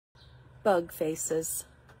Bug faces.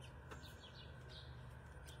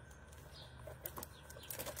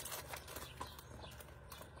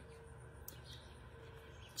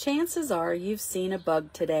 Chances are you've seen a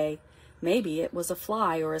bug today. Maybe it was a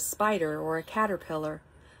fly or a spider or a caterpillar.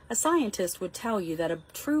 A scientist would tell you that a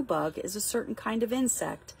true bug is a certain kind of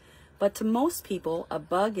insect, but to most people, a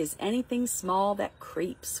bug is anything small that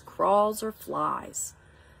creeps, crawls, or flies.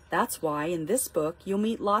 That's why in this book you'll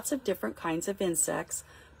meet lots of different kinds of insects,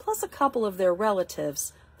 plus a couple of their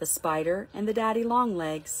relatives, the spider and the daddy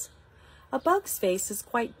longlegs. A bug's face is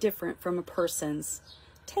quite different from a person's.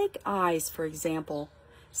 Take eyes, for example.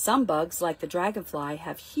 Some bugs, like the dragonfly,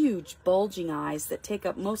 have huge, bulging eyes that take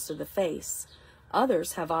up most of the face.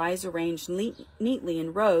 Others have eyes arranged neatly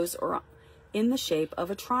in rows or in the shape of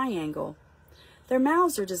a triangle. Their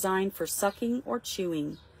mouths are designed for sucking or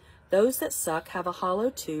chewing. Those that suck have a hollow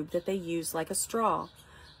tube that they use like a straw.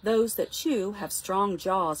 Those that chew have strong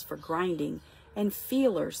jaws for grinding and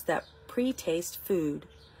feelers that pre-taste food.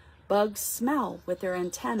 Bugs smell with their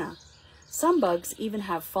antennae. Some bugs even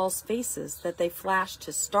have false faces that they flash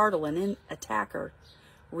to startle an attacker.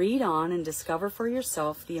 Read on and discover for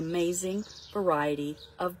yourself the amazing variety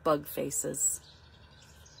of bug faces.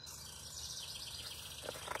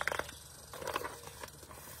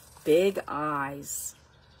 Big eyes.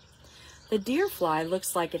 The deer fly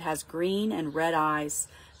looks like it has green and red eyes.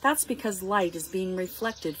 That's because light is being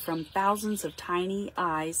reflected from thousands of tiny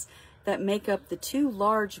eyes that make up the two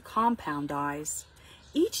large compound eyes.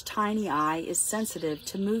 Each tiny eye is sensitive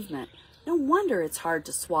to movement. No wonder it's hard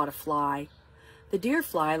to swat a fly. The deer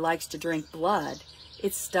fly likes to drink blood.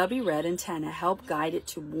 Its stubby red antennae help guide it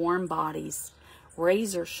to warm bodies.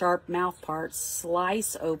 Razor-sharp mouth parts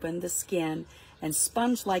slice open the skin, and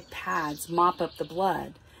sponge-like pads mop up the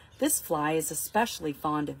blood. This fly is especially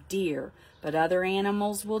fond of deer, but other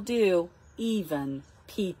animals will do, even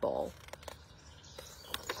people.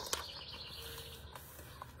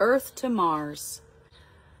 Earth to Mars.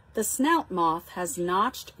 The snout moth has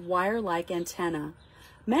notched wire-like antennae.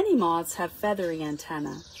 Many moths have feathery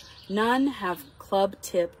antennae. None have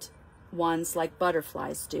club-tipped ones like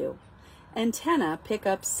butterflies do. Antennae pick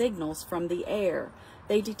up signals from the air.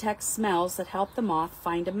 They detect smells that help the moth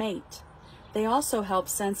find a mate. They also help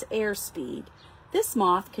sense airspeed. This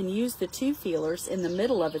moth can use the two feelers in the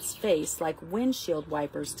middle of its face like windshield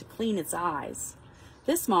wipers to clean its eyes.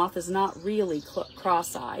 This moth is not really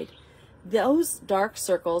cross-eyed. Those dark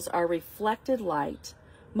circles are reflected light.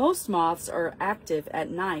 Most moths are active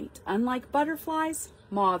at night. Unlike butterflies,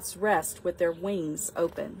 moths rest with their wings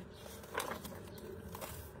open.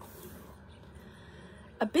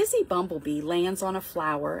 A busy bumblebee lands on a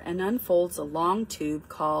flower and unfolds a long tube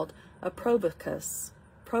called a proboscis.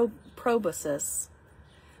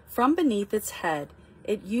 From beneath its head,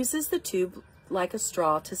 it uses the tube like a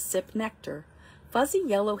straw to sip nectar. Fuzzy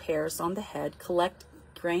yellow hairs on the head collect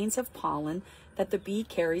grains of pollen that the bee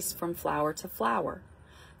carries from flower to flower.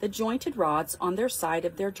 The jointed rods on their side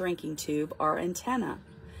of their drinking tube are antennae.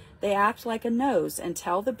 They act like a nose and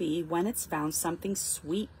tell the bee when it's found something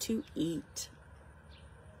sweet to eat.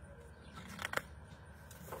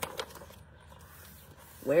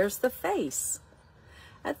 Where's the face?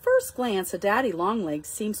 At first glance, a daddy longlegs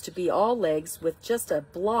seems to be all legs with just a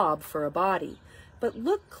blob for a body. But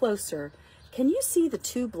look closer. Can you see the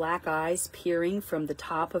two black eyes peering from the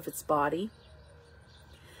top of its body?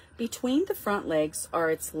 Between the front legs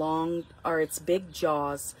are its big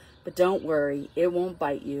jaws, but don't worry, it won't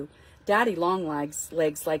bite you. Daddy longlegs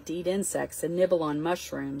like to eat insects and nibble on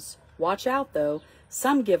mushrooms. Watch out though,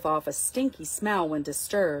 some give off a stinky smell when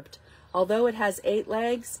disturbed. Although it has 8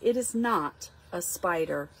 legs, it is not a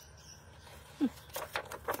spider.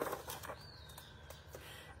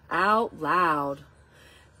 Out loud.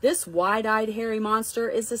 This wide-eyed hairy monster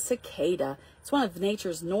is a cicada. It's one of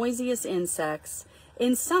nature's noisiest insects.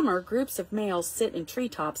 In summer, groups of males sit in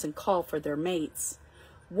treetops and call for their mates.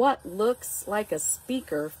 What looks like a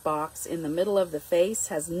speaker box in the middle of the face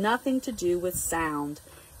has nothing to do with sound.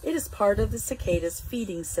 It is part of the cicada's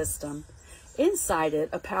feeding system. Inside it,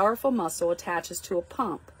 a powerful muscle attaches to a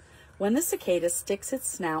pump. When the cicada sticks its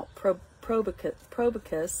snout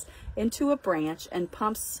proboscis into a branch and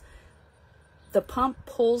pumps, the pump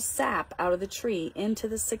pulls sap out of the tree into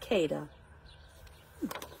the cicada.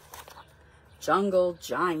 Jungle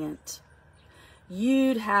giant.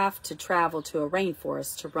 You'd have to travel to a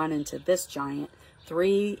rainforest to run into this giant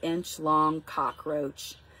 3-inch long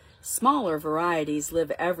cockroach. Smaller varieties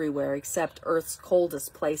live everywhere except Earth's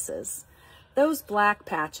coldest places. Those black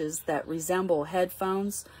patches that resemble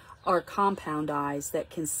headphones are compound eyes that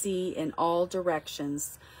can see in all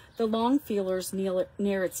directions. The long feelers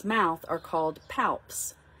near its mouth are called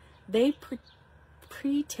palps. They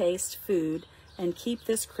pre-taste food and keep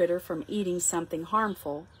this critter from eating something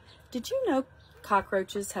harmful. Did you know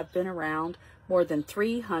cockroaches have been around more than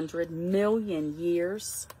 300 million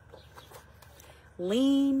years?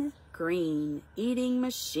 Lean, green, eating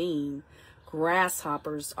machine.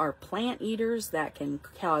 Grasshoppers are plant eaters that can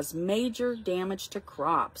cause major damage to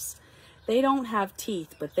crops. They don't have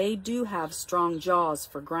teeth, but they do have strong jaws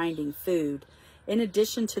for grinding food. In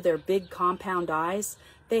addition to their big compound eyes,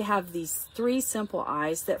 they have these 3 simple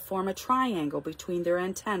eyes that form a triangle between their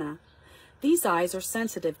antennae. These eyes are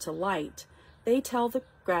sensitive to light. They tell the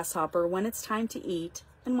grasshopper when it's time to eat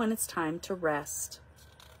and when it's time to rest.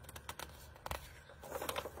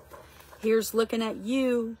 Here's looking at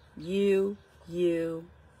you.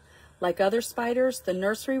 Like other spiders, the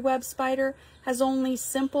nursery web spider has only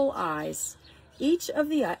simple eyes. Each of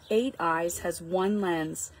the 8 eyes has 1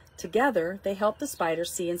 lens. Together, they help the spider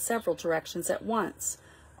see in several directions at once,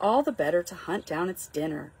 all the better to hunt down its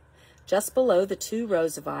dinner. Just below the 2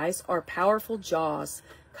 rows of eyes are powerful jaws,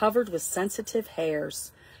 covered with sensitive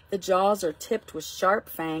hairs. The jaws are tipped with sharp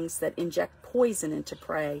fangs that inject poison into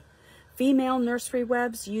prey. Female nursery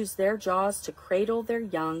webs use their jaws to cradle their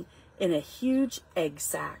young in a huge egg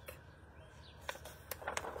sac.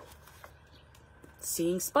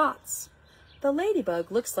 Seeing spots. The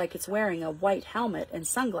ladybug looks like it's wearing a white helmet and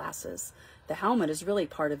sunglasses. The helmet is really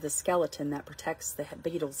part of the skeleton that protects the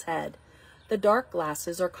beetle's head. The dark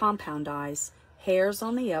glasses are compound eyes. Hairs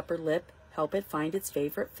on the upper lip help it find its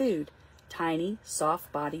favorite food, tiny,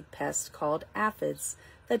 soft-bodied pests called aphids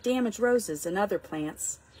that damage roses and other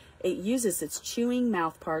plants. It uses its chewing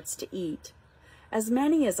mouthparts to eat. As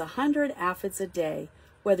many as 100 aphids a day,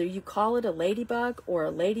 whether you call it a ladybug or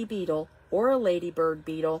a lady beetle or a ladybird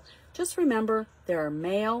beetle, just remember there are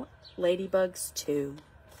male ladybugs too.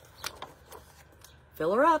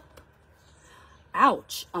 Fill her up.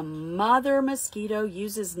 Ouch! A mother mosquito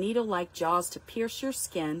uses needle-like jaws to pierce your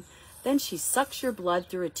skin, then she sucks your blood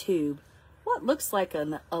through a tube. What looks like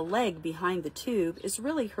a leg behind the tube is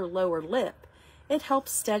really her lower lip. It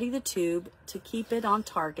helps steady the tube to keep it on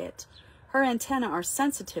target. Her antennae are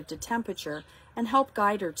sensitive to temperature and help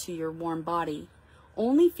guide her to your warm body.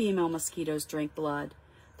 Only female mosquitoes drink blood.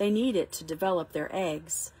 They need it to develop their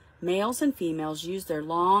eggs. Males and females use their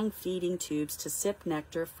long feeding tubes to sip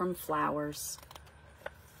nectar from flowers.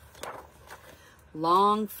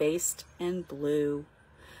 Long-faced and blue.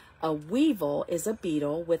 A weevil is a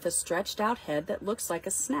beetle with a stretched out head that looks like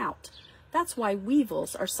a snout. That's why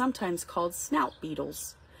weevils are sometimes called snout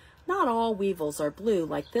beetles. Not all weevils are blue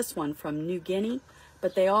like this one from New Guinea,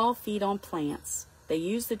 but they all feed on plants. They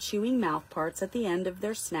use the chewing mouthparts at the end of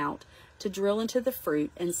their snout to drill into the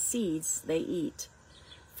fruit and seeds they eat.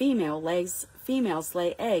 Females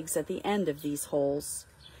lay eggs at the end of these holes.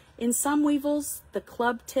 In some weevils, the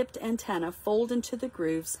club-tipped antennae fold into the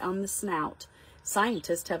grooves on the snout.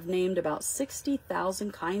 Scientists have named about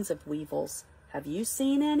 60,000 kinds of weevils. Have you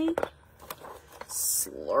seen any?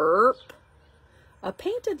 Slurp. A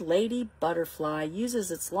painted lady butterfly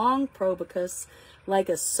uses its long proboscis like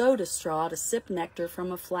a soda straw to sip nectar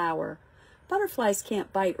from a flower. Butterflies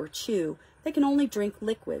can't bite or chew. They can only drink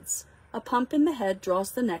liquids. A pump in the head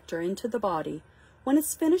draws the nectar into the body. When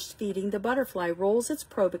it's finished feeding, the butterfly rolls its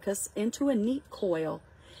proboscis into a neat coil.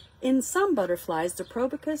 In some butterflies, the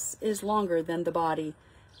proboscis is longer than the body.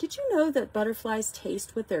 Did you know that butterflies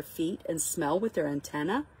taste with their feet and smell with their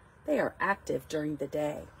antennae? They are active during the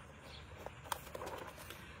day.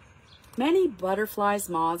 Many butterflies,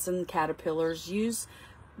 moths, and caterpillars use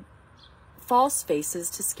false faces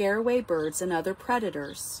to scare away birds and other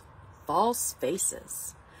predators. False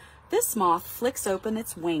faces. This moth flicks open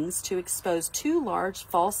its wings to expose 2 large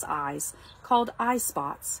false eyes called eye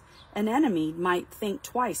spots. An enemy might think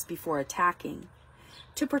twice before attacking.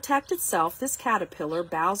 To protect itself, this caterpillar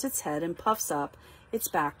bows its head and puffs up its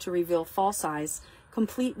back to reveal false eyes,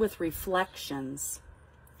 complete with reflections.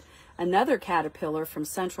 Another caterpillar from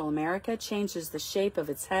Central America changes the shape of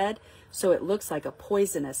its head so it looks like a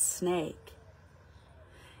poisonous snake.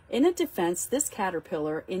 In a defense, this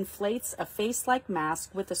caterpillar inflates a face-like mask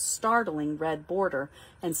with a startling red border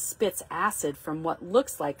and spits acid from what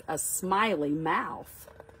looks like a smiley mouth.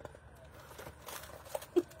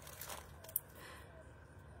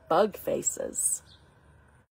 Bug faces.